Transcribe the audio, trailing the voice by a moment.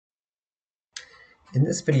In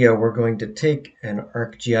this video, we're going to take an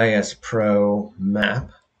ArcGIS Pro map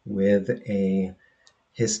with a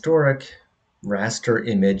historic raster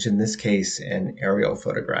image, in this case an aerial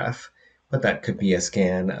photograph, but that could be a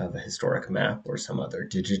scan of a historic map or some other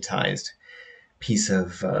digitized piece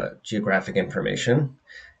of geographic information.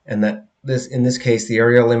 And that in this case, the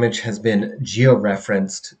aerial image has been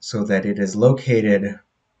geo-referenced so that it is located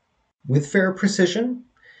with fair precision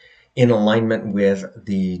in alignment with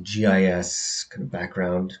the GIS kind of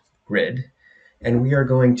background grid. And we are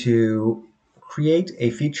going to create a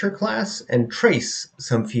feature class and trace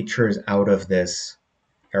some features out of this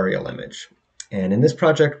aerial image. And in this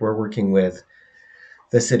project, we're working with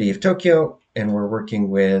the city of Tokyo, and we're working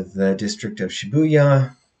with the district of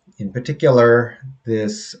Shibuya. In particular,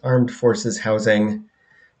 this armed forces housing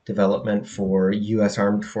development for US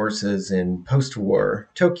armed forces in post-war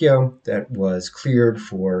Tokyo that was cleared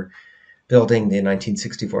for building the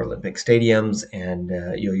 1964 Olympic stadiums and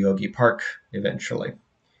Yoyogi Park eventually.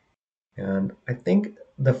 And I think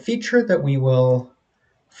the feature that we will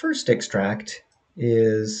first extract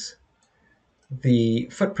is the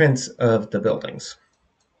footprints of the buildings.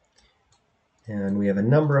 And we have a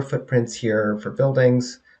number of footprints here for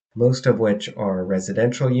buildings, most of which are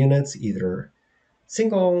residential units, either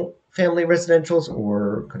single family residentials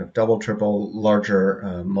or kind of double, triple,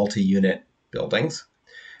 larger multi-unit buildings.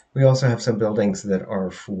 We also have some buildings that are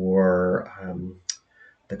for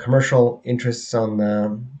the commercial interests on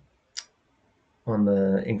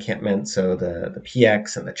the encampment, so the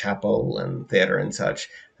PX and the chapel and theater and such.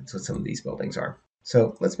 That's what some of these buildings are.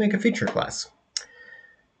 So let's make a feature class.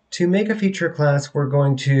 To make a feature class, we're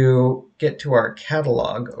going to get to our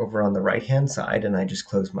catalog over on the right-hand side, and I just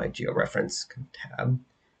closed my geo-reference tab.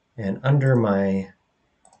 And under my,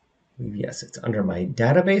 yes, it's under my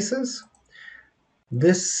databases.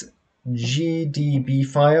 This GDB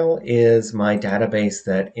file is my database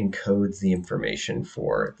that encodes the information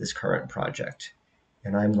for this current project.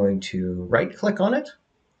 And I'm going to right-click on it,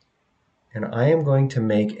 and I am going to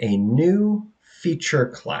make a new feature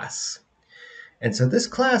class. And so this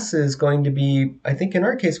class is going to be, I think in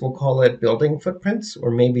our case, we'll call it building footprints, or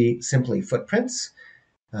maybe simply footprints.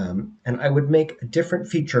 And I would make a different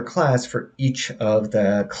feature class for each of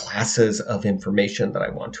the classes of information that I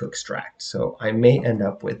want to extract. So I may end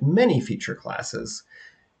up with many feature classes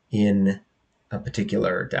in a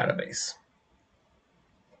particular database.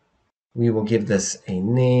 We will give this a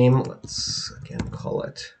name. Let's again call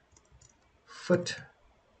it footprints.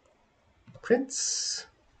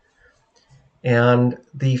 And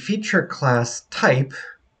the feature class type,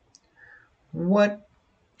 how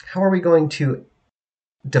are we going to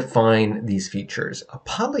define these features? A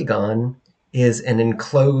polygon is an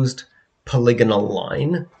enclosed polygonal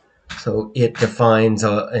line. So it defines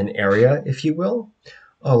an area, if you will.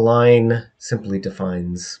 A line simply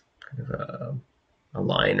defines kind of a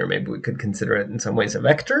line, or maybe we could consider it in some ways a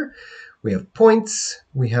vector. We have points.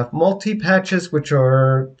 We have multi-patches, which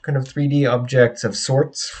are kind of 3D objects of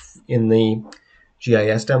sorts in the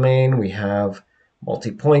GIS domain. We have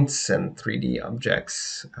multi-points and 3D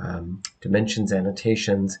objects, dimensions,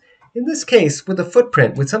 annotations. In this case, with a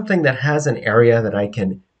footprint, with something that has an area that I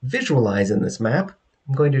can visualize in this map,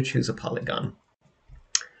 I'm going to choose a polygon.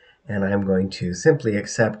 And I'm going to simply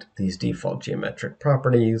accept these default geometric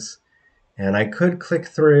properties. And I could click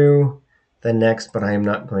through the next, but I am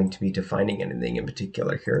not going to be defining anything in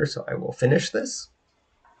particular here, so I will finish this.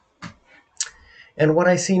 And what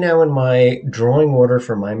I see now in my drawing order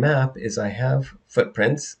for my map is I have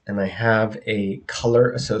footprints, and I have a color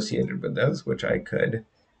associated with those, which I could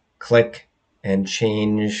click and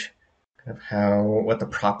change kind of what the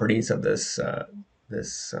properties of this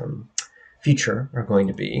feature are going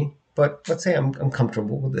to be. But let's say I'm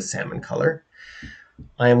comfortable with the salmon color.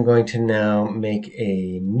 I am going to now make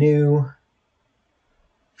a new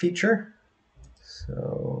feature.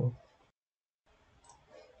 So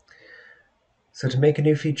to make a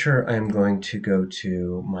new feature, I'm going to go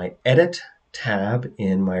to my Edit tab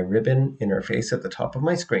in my ribbon interface at the top of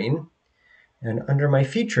my screen. And under my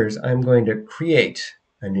features, I'm going to create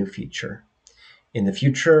a new feature. In the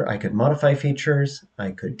future, I could modify features, I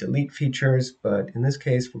could delete features, but in this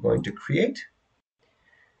case, we're going to create.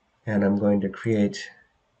 And I'm going to create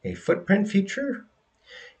a footprint feature.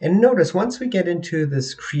 And notice, once we get into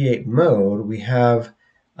this create mode, we have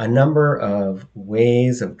a number of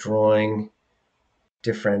ways of drawing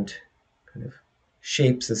different kind of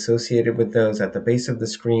shapes associated with those. At the base of the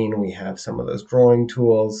screen, we have some of those drawing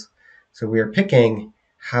tools. So we are picking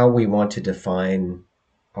how we want to define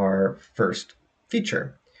our first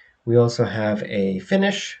feature. We also have a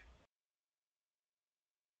finish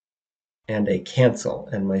and a cancel,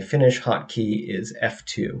 and my finish hotkey is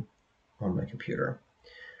F2 on my computer.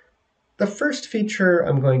 The first feature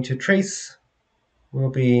I'm going to trace will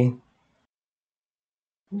be,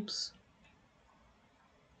 let's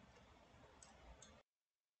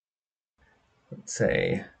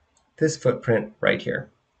say this footprint right here.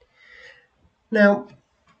 Now,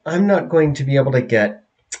 I'm not going to be able to get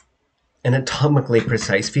an atomically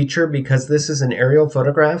precise feature because this is an aerial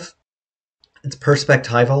photograph. It's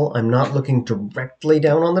perspectival. I'm not looking directly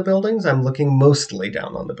down on the buildings. I'm looking mostly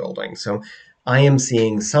down on the building. So I am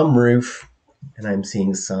seeing some roof and I'm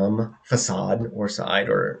seeing some facade or side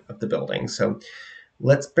or of the building. So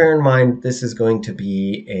let's bear in mind this is going to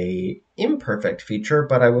be a imperfect feature,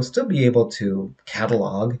 but I will still be able to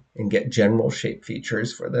catalog and get general shape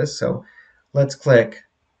features for this. So let's click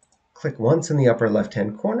once in the upper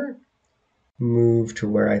left-hand corner, move to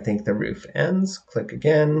where I think the roof ends, click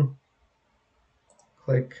again,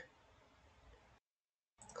 click,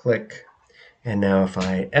 click, and now if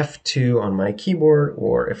I F2 on my keyboard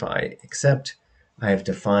or if I accept, I have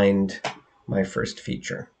defined my first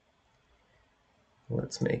feature.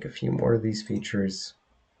 Let's make a few more of these features.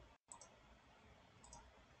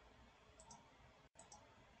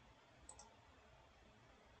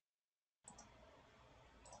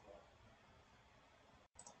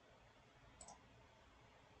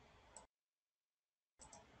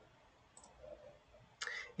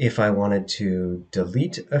 If I wanted to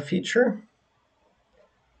delete a feature,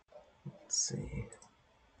 let's see,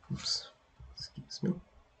 oops, excuse me.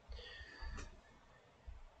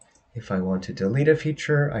 If I want to delete a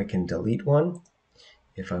feature, I can delete one.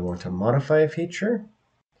 If I want to modify a feature,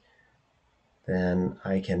 then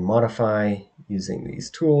I can modify using these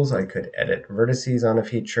tools. I could edit vertices on a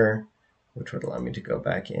feature, which would allow me to go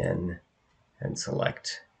back in and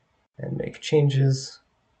select and make changes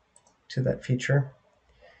to that feature.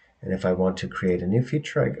 And if I want to create a new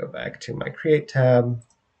feature, I go back to my Create tab,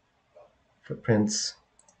 Footprints,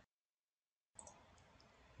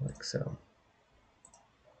 like so.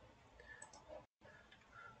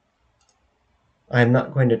 I'm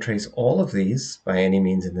not going to trace all of these by any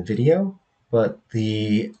means in the video, but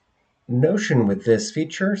the notion with this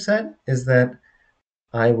feature set is that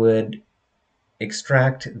I would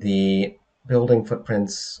extract the building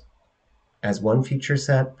footprints as one feature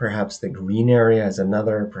set, perhaps the green area as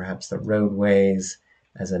another, perhaps the roadways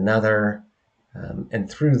as another, and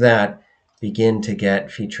through that begin to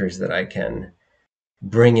get features that I can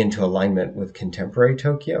bring into alignment with contemporary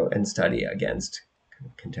Tokyo and study against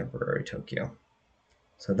contemporary Tokyo.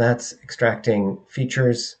 So that's extracting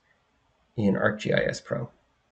features in ArcGIS Pro.